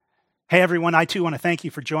Hey everyone, I too want to thank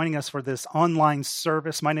you for joining us for this online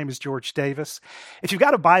service. My name is George Davis. If you've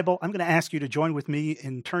got a Bible, I'm going to ask you to join with me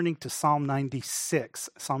in turning to Psalm 96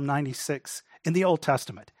 in the Old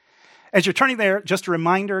Testament. As you're turning there, just a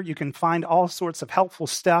reminder, you can find all sorts of helpful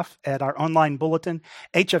stuff at our online bulletin,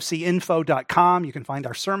 hfcinfo.com. You can find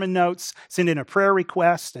our sermon notes, send in a prayer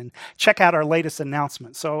request, and check out our latest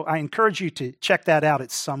announcement. So I encourage you to check that out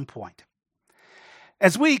at some point.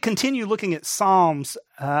 As we continue looking at Psalms,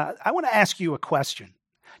 I want to ask you a question.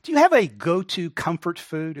 Do you have a go-to comfort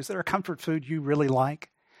food? Is there a comfort food you really like?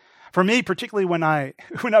 For me, particularly when I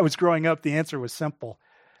was growing up, the answer was simple.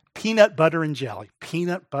 Peanut butter and jelly.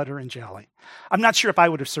 Peanut butter and jelly. I'm not sure if I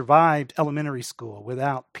would have survived elementary school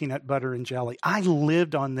without peanut butter and jelly. I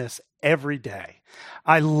lived on this every day.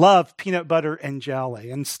 I love peanut butter and jelly.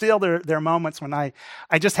 And still there are moments when I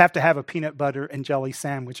just have to have a peanut butter and jelly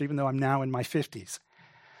sandwich, even though I'm now in my 50s.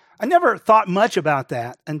 I never thought much about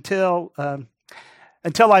that until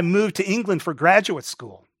I moved to England for graduate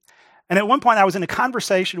school. And at one point, I was in a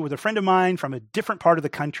conversation with a friend of mine from a different part of the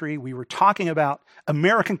country. We were talking about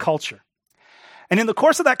American culture. And in the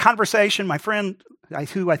course of that conversation, my friend,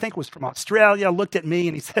 who I think was from Australia, looked at me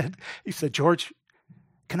and he said, "George,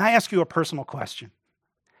 can I ask you a personal question?"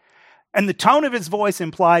 And the tone of his voice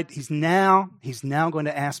implied he's now going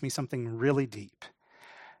to ask me something really deep.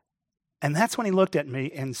 And that's when he looked at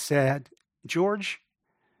me and said, "George,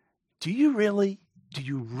 do you really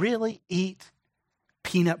eat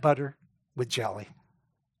peanut butter with jelly?"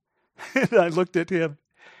 And I looked at him.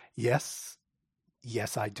 Yes,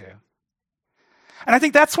 I do. And I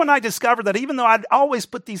think that's when I discovered that even though I'd always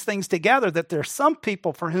put these things together, that there are some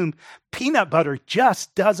people for whom peanut butter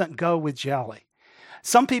just doesn't go with jelly.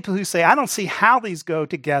 Some people who say, "I don't see how these go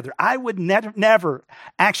together. I would never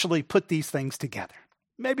actually put these things together."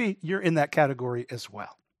 Maybe you're in that category as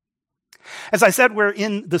well. As I said, we're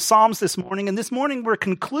in the Psalms this morning, and this morning we're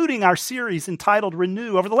concluding our series entitled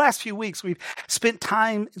Renew. Over the last few weeks, we've spent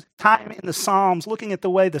time in the Psalms, looking at the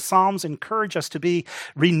way the Psalms encourage us to be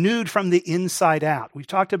renewed from the inside out. We've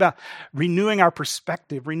talked about renewing our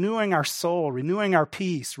perspective, renewing our soul, renewing our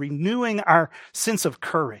peace, renewing our sense of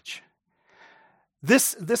courage.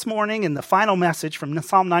 This morning, in the final message from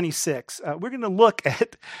Psalm 96, we're going to look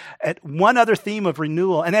at one other theme of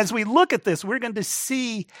renewal. And as we look at this, we're going to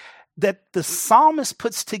see that the psalmist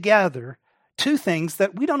puts together two things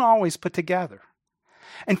that we don't always put together.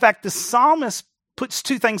 In fact, the psalmist puts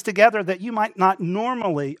two things together that you might not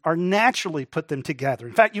normally or naturally put them together.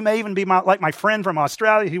 In fact, you may even be like my friend from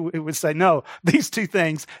Australia who would say, no, these two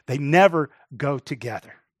things, they never go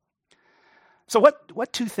together. So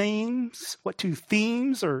what two themes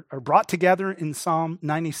are brought together in Psalm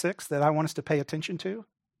 96 that I want us to pay attention to?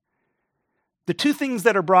 The two things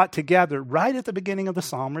that are brought together right at the beginning of the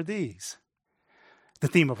psalm are these: the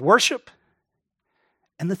theme of worship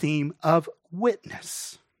and the theme of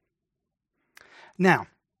witness. Now,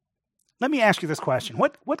 let me ask you this question.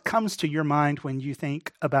 What comes to your mind when you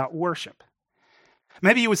think about worship?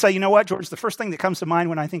 Maybe you would say, "You know what, George, the first thing that comes to mind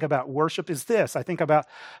when I think about worship is this. I think about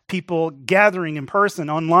people gathering in person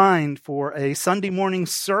online for a Sunday morning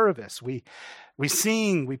service. We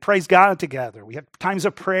sing, we praise God together. We have times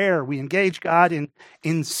of prayer. We engage God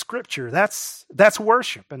in Scripture. That's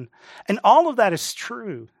worship. And all of that is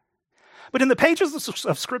true. But in the pages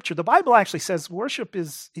of Scripture, the Bible actually says worship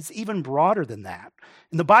is even broader than that.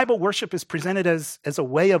 In the Bible, worship is presented as a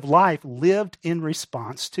way of life lived in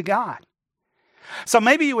response to God. So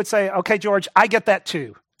maybe you would say, "Okay, George, I get that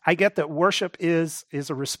too. I get that worship is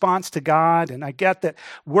a response to God, and I get that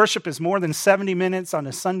worship is more than 70 minutes on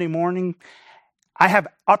a Sunday morning. I have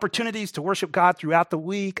opportunities to worship God throughout the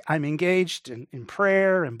week. I'm engaged in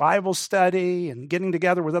prayer and Bible study and getting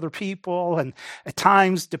together with other people, and at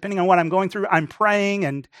times, depending on what I'm going through, I'm praying,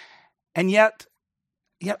 and yet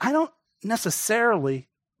I don't necessarily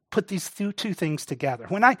put these two things together.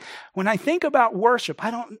 When I think about worship,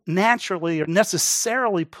 I don't naturally or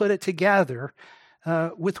necessarily put it together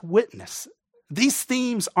with witness. These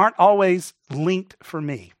themes aren't always linked for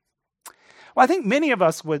me." Well, I think many of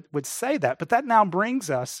us would say that, but that now brings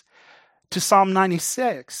us to Psalm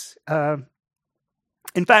 96.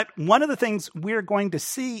 In fact, one of the things we're going to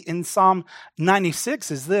see in Psalm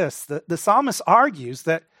 96 is this. The psalmist argues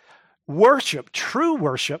that worship, true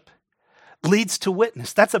worship, leads to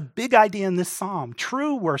witness. That's a big idea in this psalm.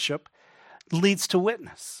 True worship leads to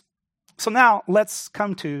witness. So now let's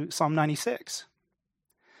come to Psalm 96.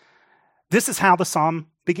 This is how the psalm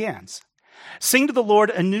begins. "Sing to the Lord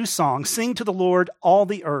a new song. Sing to the Lord all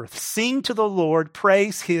the earth. Sing to the Lord,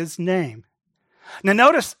 praise his name." Now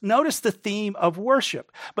notice the theme of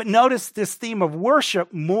worship, but notice this theme of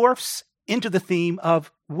worship morphs into the theme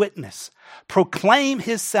of witness. Proclaim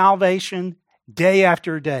his salvation day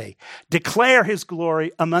after day. Declare his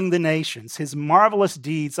glory among the nations, his marvelous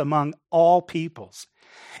deeds among all peoples.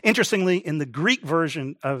 Interestingly, in the Greek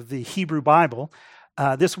version of the Hebrew Bible,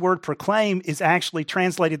 this word proclaim is actually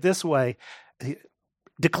translated this way: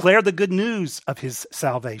 declare the good news of his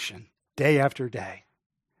salvation day after day.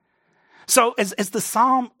 So as the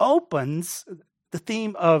psalm opens, the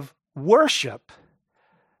theme of worship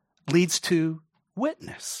leads to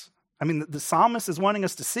witness. I mean, the psalmist is wanting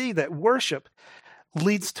us to see that worship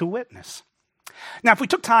leads to witness. Now, if we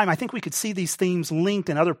took time, I think we could see these themes linked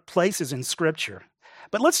in other places in Scripture.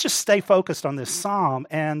 But let's just stay focused on this psalm.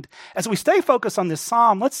 And as we stay focused on this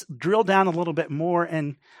psalm, let's drill down a little bit more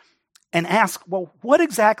and ask, well, what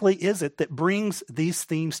exactly is it that brings these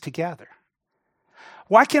themes together?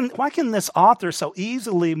 Why can this author so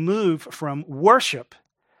easily move from worship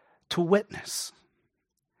to witness?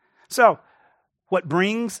 So, what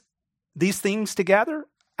brings these themes together?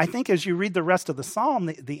 I think as you read the rest of the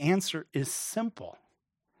psalm, the answer is simple.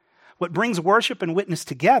 What brings worship and witness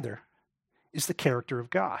together is the character of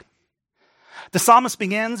God. The psalmist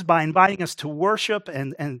begins by inviting us to worship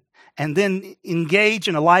and then engage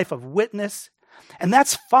in a life of witness. And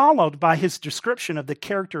that's followed by his description of the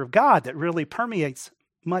character of God that really permeates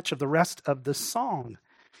much of the rest of the song.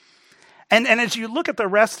 And as you look at the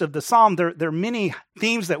rest of the psalm, there are many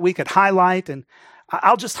themes that we could highlight, and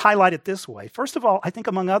I'll just highlight it this way. First of all, I think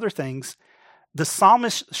among other things, the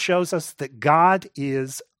psalmist shows us that God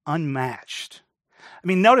is unmatched. I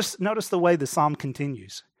mean, notice the way the psalm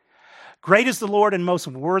continues. Great is the Lord and most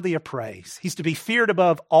worthy of praise. He's to be feared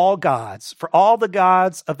above all gods, for all the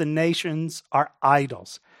gods of the nations are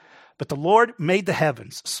idols. But the Lord made the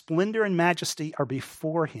heavens. Splendor and majesty are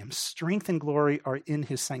before him. Strength and glory are in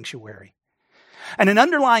his sanctuary. And an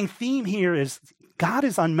underlying theme here is God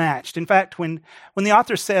is unmatched. In fact, when the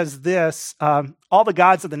author says this, all the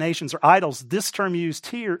gods of the nations are idols, this term used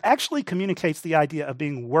here actually communicates the idea of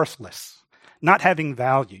being worthless, not having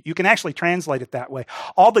value. You can actually translate it that way.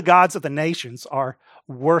 All the gods of the nations are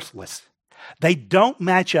worthless. They don't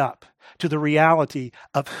match up to the reality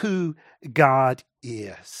of who God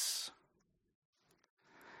is.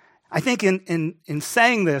 I think in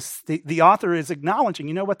saying this, the author is acknowledging,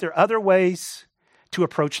 you know what, there are other ways to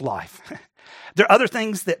approach life. There are other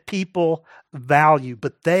things that people value,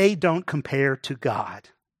 but they don't compare to God.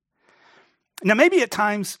 Now, maybe at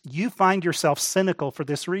times you find yourself cynical for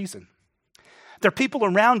this reason. There are people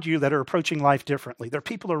around you that are approaching life differently. There are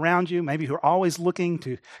people around you maybe who are always looking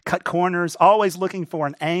to cut corners, always looking for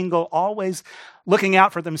an angle, always looking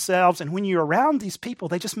out for themselves. And when you're around these people,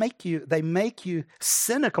 they make you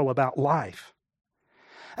cynical about life.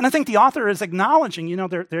 And I think the author is acknowledging, you know,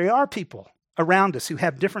 there are people around us who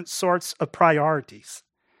have different sorts of priorities.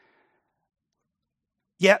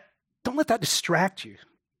 Yet, don't let that distract you.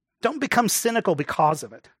 Don't become cynical because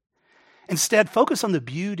of it. Instead, focus on the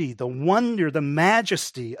beauty, the wonder, the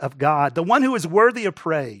majesty of God, the one who is worthy of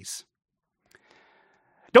praise.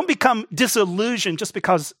 Don't become disillusioned just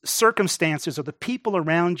because circumstances or the people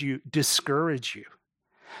around you discourage you.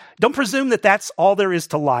 Don't presume that that's all there is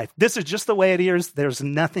to life. This is just the way it is. There's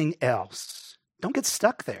nothing else. Don't get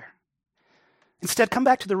stuck there. Instead, come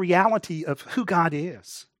back to the reality of who God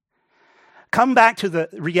is. Come back to the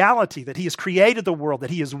reality that he has created the world, that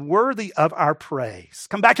he is worthy of our praise.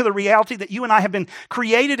 Come back to the reality that you and I have been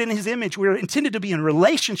created in his image. We're intended to be in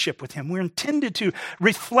relationship with him. We're intended to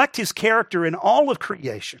reflect his character in all of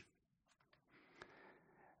creation.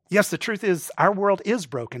 Yes, the truth is our world is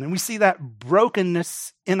broken, and we see that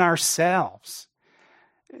brokenness in ourselves.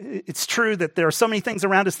 It's true that there are so many things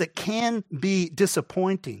around us that can be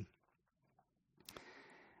disappointing.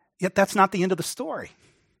 Yet that's not the end of the story.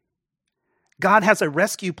 God has a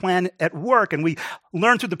rescue plan at work, and we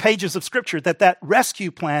learn through the pages of Scripture that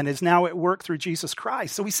rescue plan is now at work through Jesus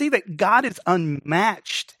Christ. So we see that God is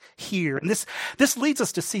unmatched here. And this leads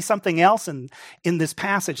us to see something else in this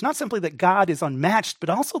passage. Not simply that God is unmatched,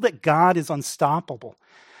 but also that God is unstoppable.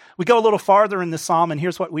 We go a little farther in the psalm, and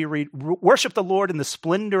here's what we read. Worship the Lord in the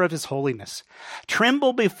splendor of his holiness.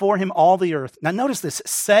 Tremble before him all the earth. Now notice this.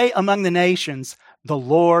 Say among the nations, the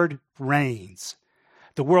Lord reigns.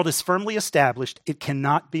 The world is firmly established. It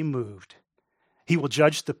cannot be moved. He will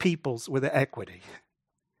judge the peoples with equity.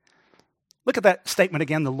 Look at that statement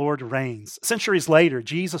again, the Lord reigns. Centuries later,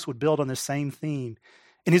 Jesus would build on this same theme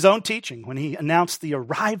in his own teaching when he announced the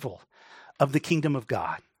arrival of the kingdom of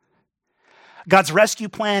God. God's rescue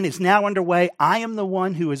plan is now underway. I am the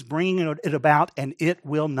one who is bringing it about, and it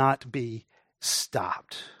will not be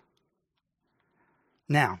stopped.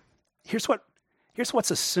 Now, here's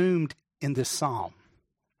what's assumed in this psalm.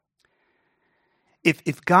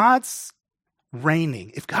 If God's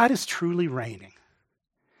reigning, if God is truly reigning,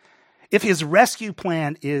 if his rescue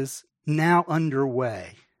plan is now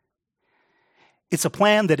underway, it's a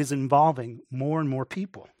plan that is involving more and more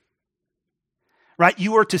people. Right?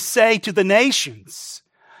 You are to say to the nations,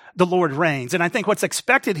 the Lord reigns. And I think what's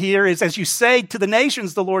expected here is as you say to the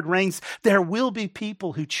nations, the Lord reigns, there will be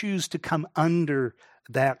people who choose to come under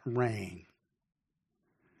that reign.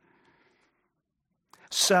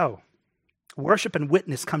 So, worship and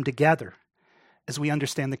witness come together as we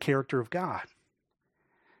understand the character of God.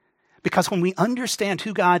 Because when we understand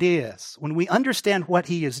who God is, when we understand what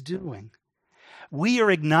he is doing, we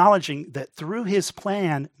are acknowledging that through his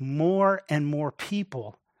plan, more and more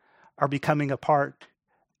people are becoming a part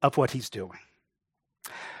of what he's doing.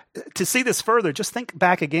 To see this further, just think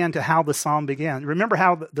back again to how the psalm began. Remember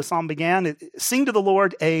how the psalm began? Sing to the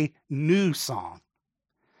Lord a new song.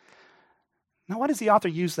 Now, why does the author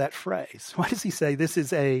use that phrase? Why does he say this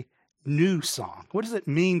is a new song? What does it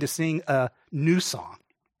mean to sing a new song?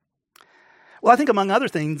 Well, I think among other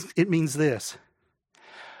things, it means this.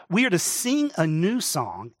 We are to sing a new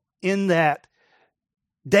song in that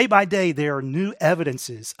day by day there are new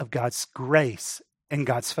evidences of God's grace and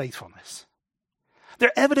God's faithfulness. There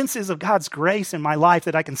are evidences of God's grace in my life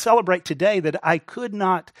that I can celebrate today that I could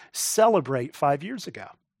not celebrate 5 years ago.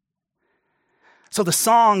 So the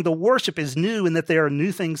song, the worship is new in that there are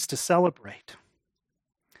new things to celebrate.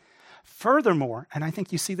 Furthermore, and I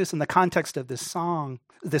think you see this in the context of this psalm,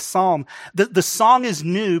 the song is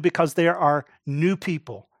new because there are new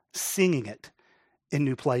people singing it in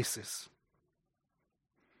new places.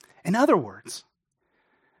 In other words,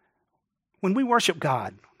 when we worship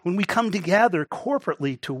God, when we come together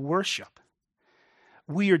corporately to worship,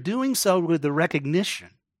 we are doing so with the recognition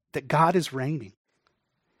that God is reigning.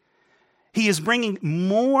 He is bringing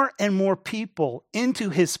more and more people into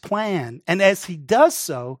his plan. And as he does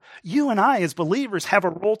so, you and I as believers have a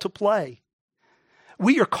role to play.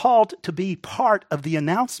 We are called to be part of the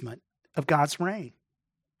announcement of God's reign.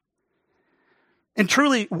 In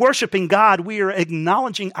truly worshiping God, we are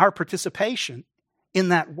acknowledging our participation in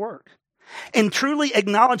that work. In truly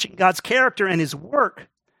acknowledging God's character and his work,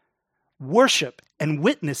 worship and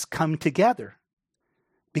witness come together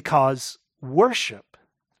because worship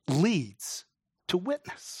leads to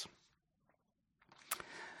witness.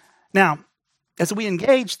 Now, as we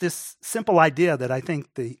engage this simple idea that I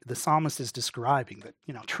think the psalmist is describing,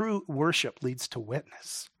 that true worship leads to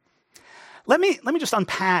witness, let me just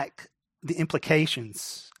unpack the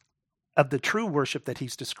implications of the true worship that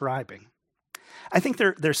he's describing. I think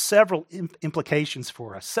there's several implications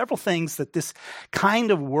for us, several things that this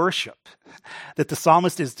kind of worship that the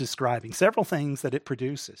psalmist is describing, several things that it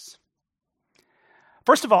produces.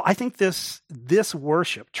 First of all, I think this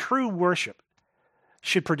worship, true worship,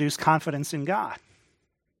 should produce confidence in God.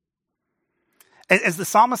 As the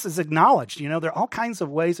psalmist has acknowledged, there are all kinds of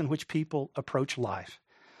ways in which people approach life.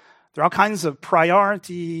 There are all kinds of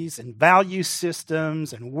priorities and value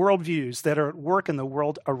systems and worldviews that are at work in the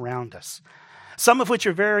world around us, some of which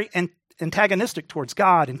are very antagonistic towards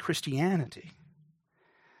God and Christianity.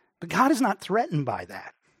 But God is not threatened by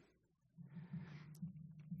that.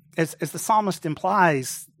 As the psalmist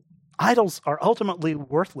implies, idols are ultimately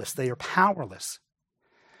worthless. They are powerless.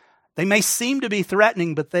 They may seem to be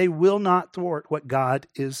threatening, but they will not thwart what God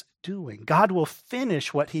is doing. God will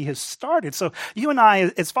finish what he has started. So you and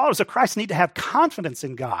I, as followers of Christ, need to have confidence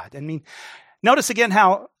in God. I mean, notice again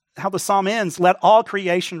how the psalm ends. Let all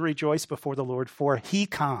creation rejoice before the Lord, for he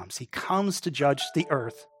comes. He comes to judge the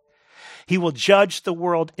earth. He will judge the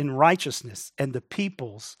world in righteousness and the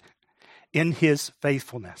peoples in his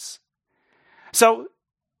faithfulness. So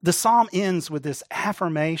the psalm ends with this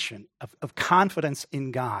affirmation of confidence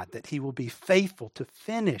in God, that he will be faithful to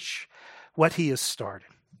finish what he has started.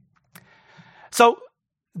 So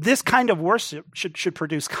this kind of worship should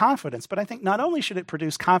produce confidence, but I think not only should it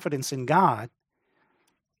produce confidence in God,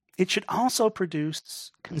 it should also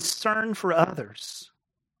produce concern for others.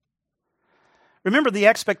 Remember the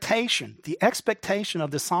expectation of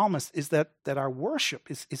the psalmist is that our worship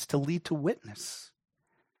is to lead to witness.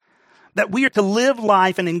 That we are to live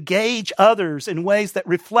life and engage others in ways that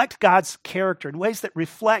reflect God's character, in ways that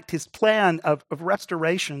reflect his plan of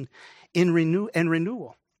restoration and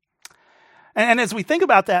renewal. And as we think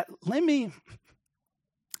about that, let me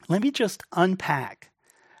just unpack.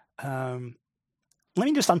 Let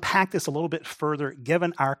me just unpack this a little bit further,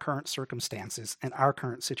 given our current circumstances and our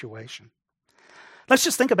current situation. Let's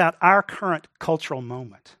just think about our current cultural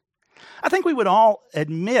moment. I think we would all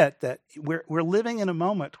admit that we're living in a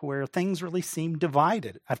moment where things really seem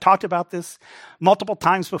divided. I've talked about this multiple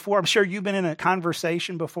times before. I'm sure you've been in a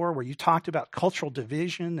conversation before where you talked about cultural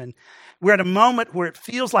division, and we're at a moment where it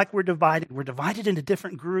feels like we're divided. We're divided into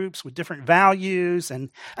different groups with different values, and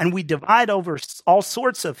we divide over all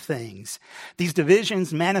sorts of things. These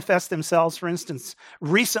divisions manifest themselves, for instance,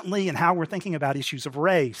 recently in how we're thinking about issues of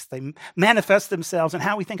race. They manifest themselves in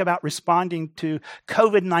how we think about responding to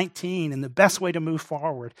COVID-19 and the best way to move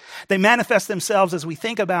forward. They manifest themselves as we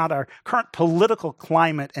think about our current political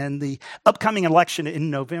climate and the upcoming election in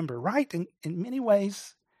November, right? In many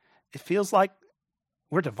ways, it feels like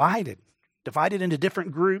we're divided into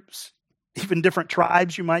different groups, even different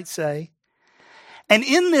tribes, you might say. And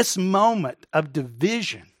in this moment of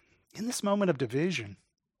division,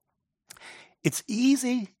 it's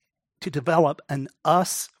easy to develop an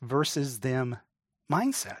us versus them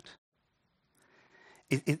mindset.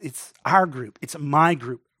 It's our group, it's my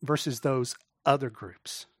group versus those other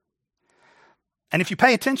groups. And if you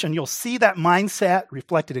pay attention, you'll see that mindset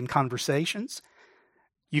reflected in conversations.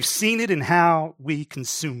 You've seen it in how we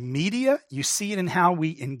consume media. You see it in how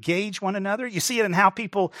we engage one another. You see it in how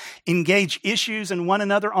people engage issues in one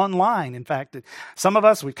another online. In fact, some of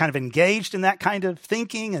us, we've kind of engaged in that kind of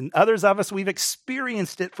thinking, and others of us, we've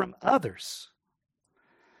experienced it from others.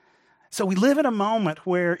 So we live in a moment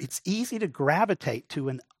where it's easy to gravitate to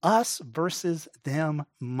an us versus them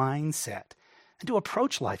mindset and to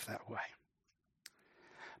approach life that way.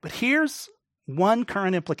 But here's one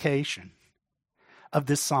current implication of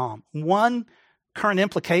this psalm. One current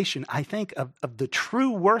implication, I think, of the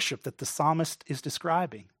true worship that the psalmist is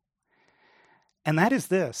describing. And that is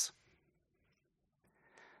this.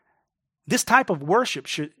 This type of worship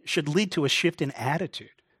should lead to a shift in attitude.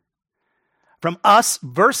 From us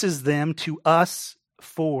versus them to us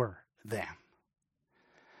for them.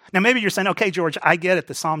 Now, maybe you're saying, okay, George, I get it.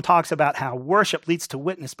 The psalm talks about how worship leads to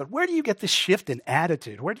witness, but where do you get this shift in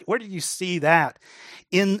attitude? Where do you see that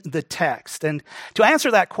in the text? And to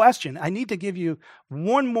answer that question, I need to give you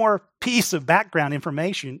one more piece of background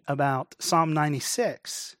information about Psalm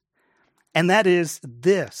 96. And that is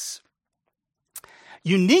this.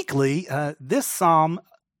 Uniquely, this psalm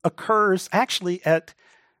occurs actually at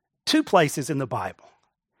two places in the Bible.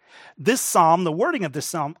 This psalm, the wording of this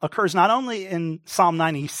psalm, occurs not only in Psalm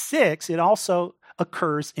 96, it also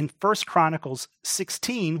occurs in 1 Chronicles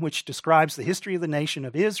 16, which describes the history of the nation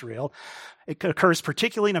of Israel. It occurs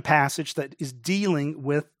particularly in a passage that is dealing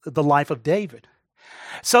with the life of David.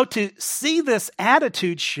 So to see this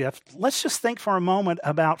attitude shift, let's just think for a moment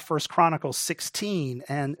about 1 Chronicles 16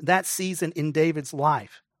 and that season in David's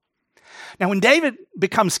life. Now, when David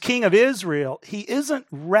becomes king of Israel, he isn't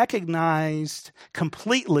recognized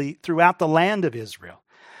completely throughout the land of Israel.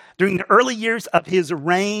 During the early years of his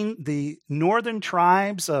reign, the northern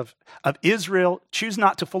tribes of Israel choose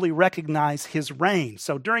not to fully recognize his reign.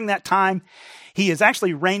 So during that time, he is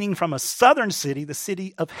actually reigning from a southern city, the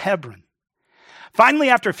city of Hebron. Finally,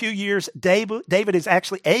 after a few years, David is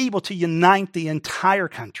actually able to unite the entire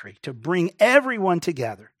country, to bring everyone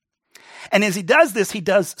together. And as he does this, he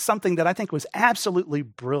does something that I think was absolutely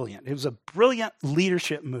brilliant. It was a brilliant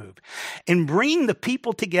leadership move. In bringing the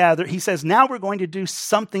people together, he says, now we're going to do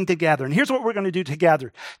something together. And here's what we're going to do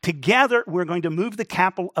together. Together, we're going to move the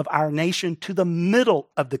capital of our nation to the middle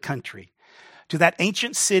of the country, to that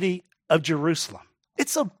ancient city of Jerusalem.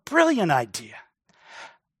 It's a brilliant idea.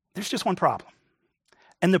 There's just one problem.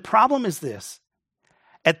 And the problem is this.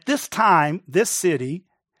 At this time, this city,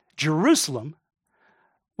 Jerusalem,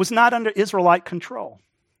 was not under Israelite control.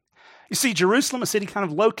 You see, Jerusalem, a city kind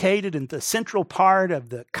of located in the central part of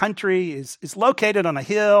the country, is located on a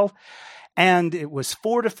hill, and it was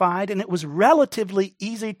fortified, and it was relatively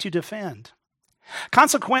easy to defend.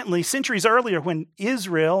 Consequently, centuries earlier, when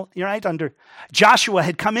Israel, right, under Joshua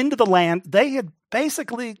had come into the land, they had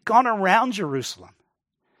basically gone around Jerusalem.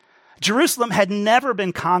 Jerusalem had never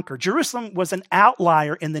been conquered. Jerusalem was an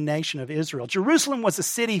outlier in the nation of Israel. Jerusalem was a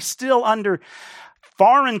city still under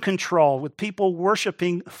foreign control, with people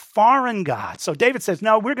worshiping foreign gods. So David says,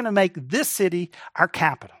 no, we're going to make this city our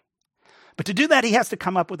capital. But to do that, he has to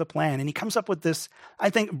come up with a plan. And he comes up with this, I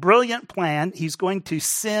think, brilliant plan. He's going to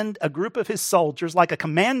send a group of his soldiers, like a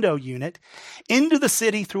commando unit, into the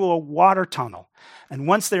city through a water tunnel. And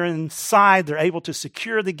once they're inside, they're able to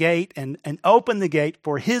secure the gate and open the gate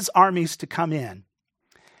for his armies to come in.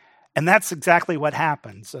 And that's exactly what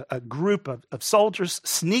happens. A group of soldiers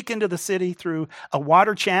sneak into the city through a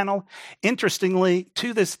water channel. Interestingly,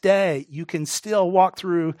 to this day, you can still walk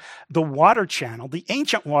through the water channel, the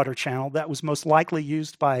ancient water channel that was most likely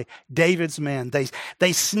used by David's men.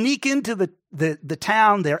 They sneak into the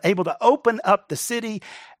town. They're able to open up the city,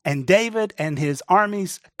 and David and his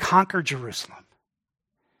armies conquer Jerusalem.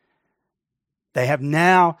 They have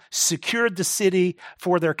now secured the city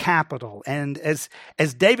for their capital. And as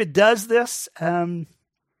David does this,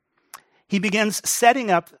 he begins setting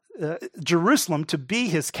up Jerusalem to be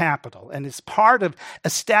his capital. And as part of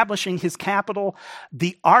establishing his capital,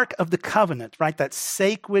 the Ark of the Covenant, right, that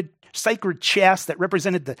sacred chest that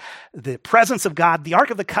represented the presence of God, the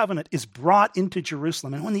Ark of the Covenant is brought into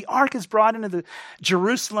Jerusalem. And when the Ark is brought into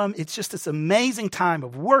Jerusalem, it's just this amazing time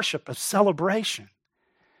of worship, of celebration.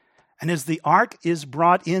 And as the ark is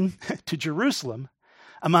brought in to Jerusalem,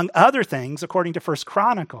 among other things, according to 1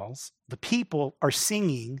 Chronicles, the people are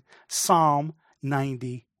singing Psalm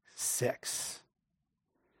 96.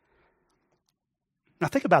 Now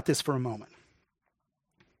think about this for a moment.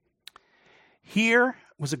 Here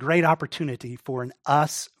was a great opportunity for an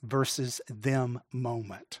us versus them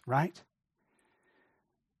moment, right?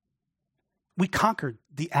 We conquered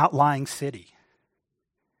the outlying city.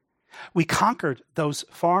 We conquered those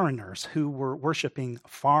foreigners who were worshiping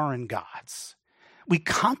foreign gods. We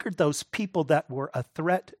conquered those people that were a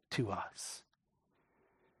threat to us.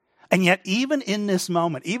 And yet, even in this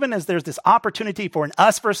moment, even as there's this opportunity for an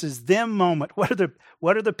us versus them moment, what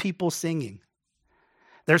are the people singing?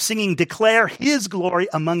 They're singing, "Declare his glory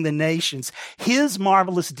among the nations, his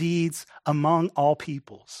marvelous deeds among all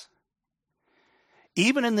peoples."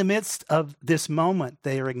 Even in the midst of this moment,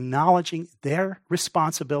 they are acknowledging their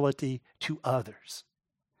responsibility to others.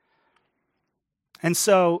 And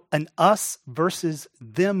so an us versus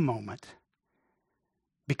them moment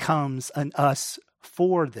becomes an us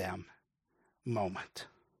for them moment.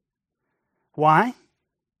 Why?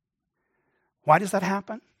 Why does that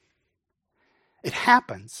happen? It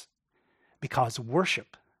happens because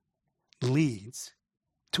worship leads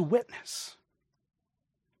to witness.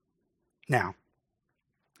 Now,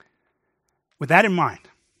 with that in mind,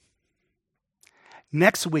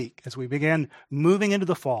 next week, as we begin moving into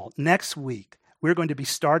the fall, next week, we're going to be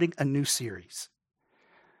starting a new series.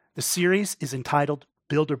 The series is entitled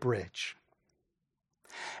Build a Bridge.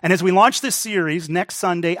 And as we launch this series, next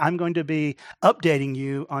Sunday, I'm going to be updating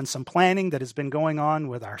you on some planning that has been going on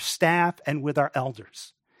with our staff and with our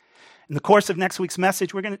elders. In the course of next week's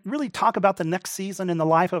message, we're going to really talk about the next season in the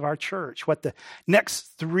life of our church, what the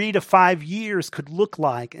next 3 to 5 years could look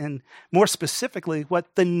like, and more specifically,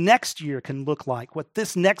 what the next year can look like, what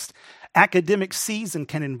this next academic season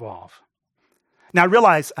can involve. Now,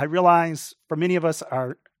 I realize for many of us,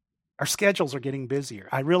 our schedules are getting busier.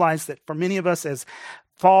 I realize that for many of us, as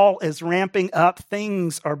fall is ramping up,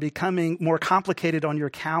 things are becoming more complicated on your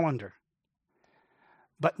calendar.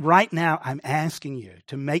 But right now, I'm asking you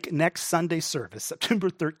to make next Sunday service,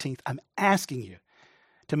 September 13th, I'm asking you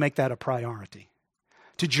to make that a priority,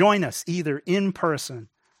 to join us either in person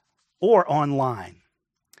or online.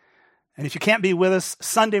 And if you can't be with us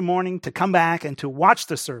Sunday morning, to come back and to watch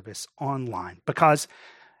the service online, because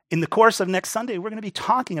in the course of next Sunday, we're going to be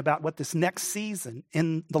talking about what this next season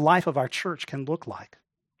in the life of our church can look like.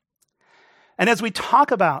 And as we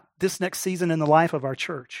talk about this next season in the life of our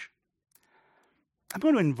church, I'm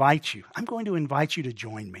going to invite you to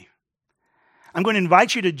join me. I'm going to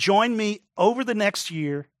invite you to join me over the next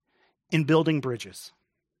year in building bridges.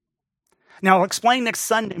 Now, I'll explain next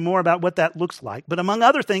Sunday more about what that looks like, but among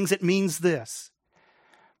other things, it means this.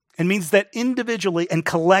 It means that individually and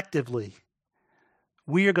collectively,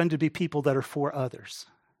 we are going to be people that are for others.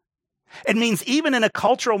 It means even in a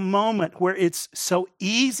cultural moment where it's so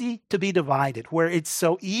easy to be divided, where it's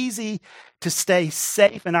so easy to stay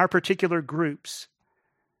safe in our particular groups,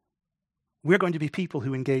 we're going to be people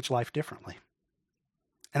who engage life differently.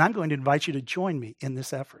 And I'm going to invite you to join me in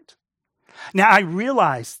this effort. Now, I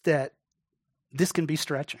realize that this can be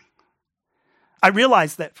stretching. I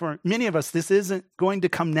realize that for many of us, this isn't going to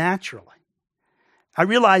come naturally. I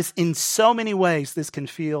realize in so many ways this can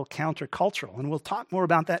feel countercultural, and we'll talk more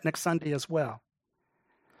about that next Sunday as well.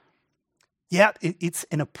 Yet, it's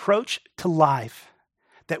an approach to life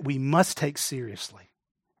that we must take seriously,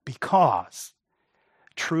 because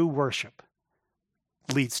true worship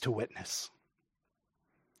leads to witness.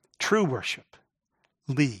 True worship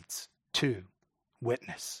leads to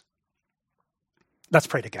witness. Let's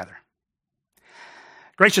pray together.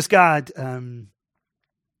 Gracious God,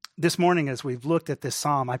 this morning as we've looked at this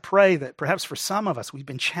psalm, I pray that perhaps for some of us, we've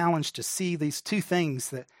been challenged to see these two things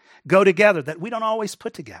that go together that we don't always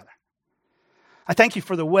put together. I thank you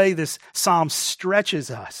for the way this psalm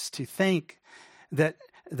stretches us to think that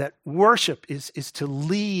worship is to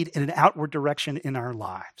lead in an outward direction in our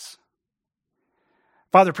lives.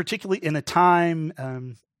 Father, particularly in a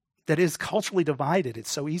time that is culturally divided,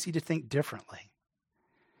 it's so easy to think differently.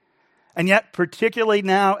 And yet, particularly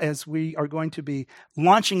now as we are going to be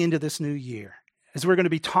launching into this new year, as we're going to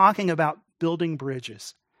be talking about building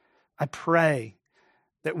bridges, I pray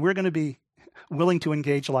that we're going to be willing to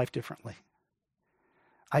engage life differently.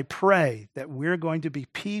 I pray that we're going to be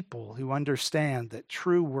people who understand that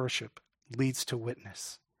true worship leads to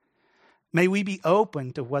witness. May we be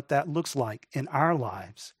open to what that looks like in our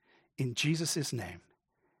lives. In Jesus' name,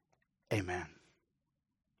 amen.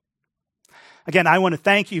 Again, I want to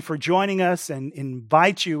thank you for joining us and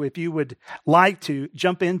invite you, if you would like to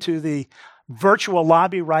jump into the virtual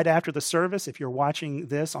lobby right after the service. If you're watching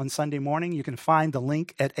this on Sunday morning, you can find the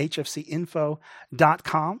link at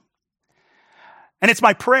hfcinfo.com. And it's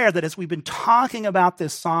my prayer that as we've been talking about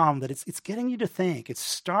this psalm, that it's getting you to think. It's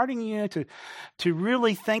starting you to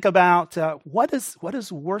really think about what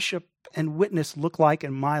does worship and witness look like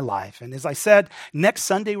in my life. And as I said, next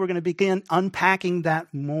Sunday we're going to begin unpacking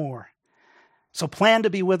that more. So plan to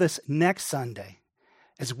be with us next Sunday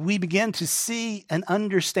as we begin to see and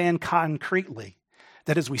understand concretely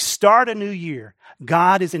that as we start a new year,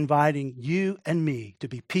 God is inviting you and me to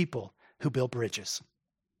be people who build bridges.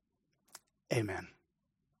 Amen.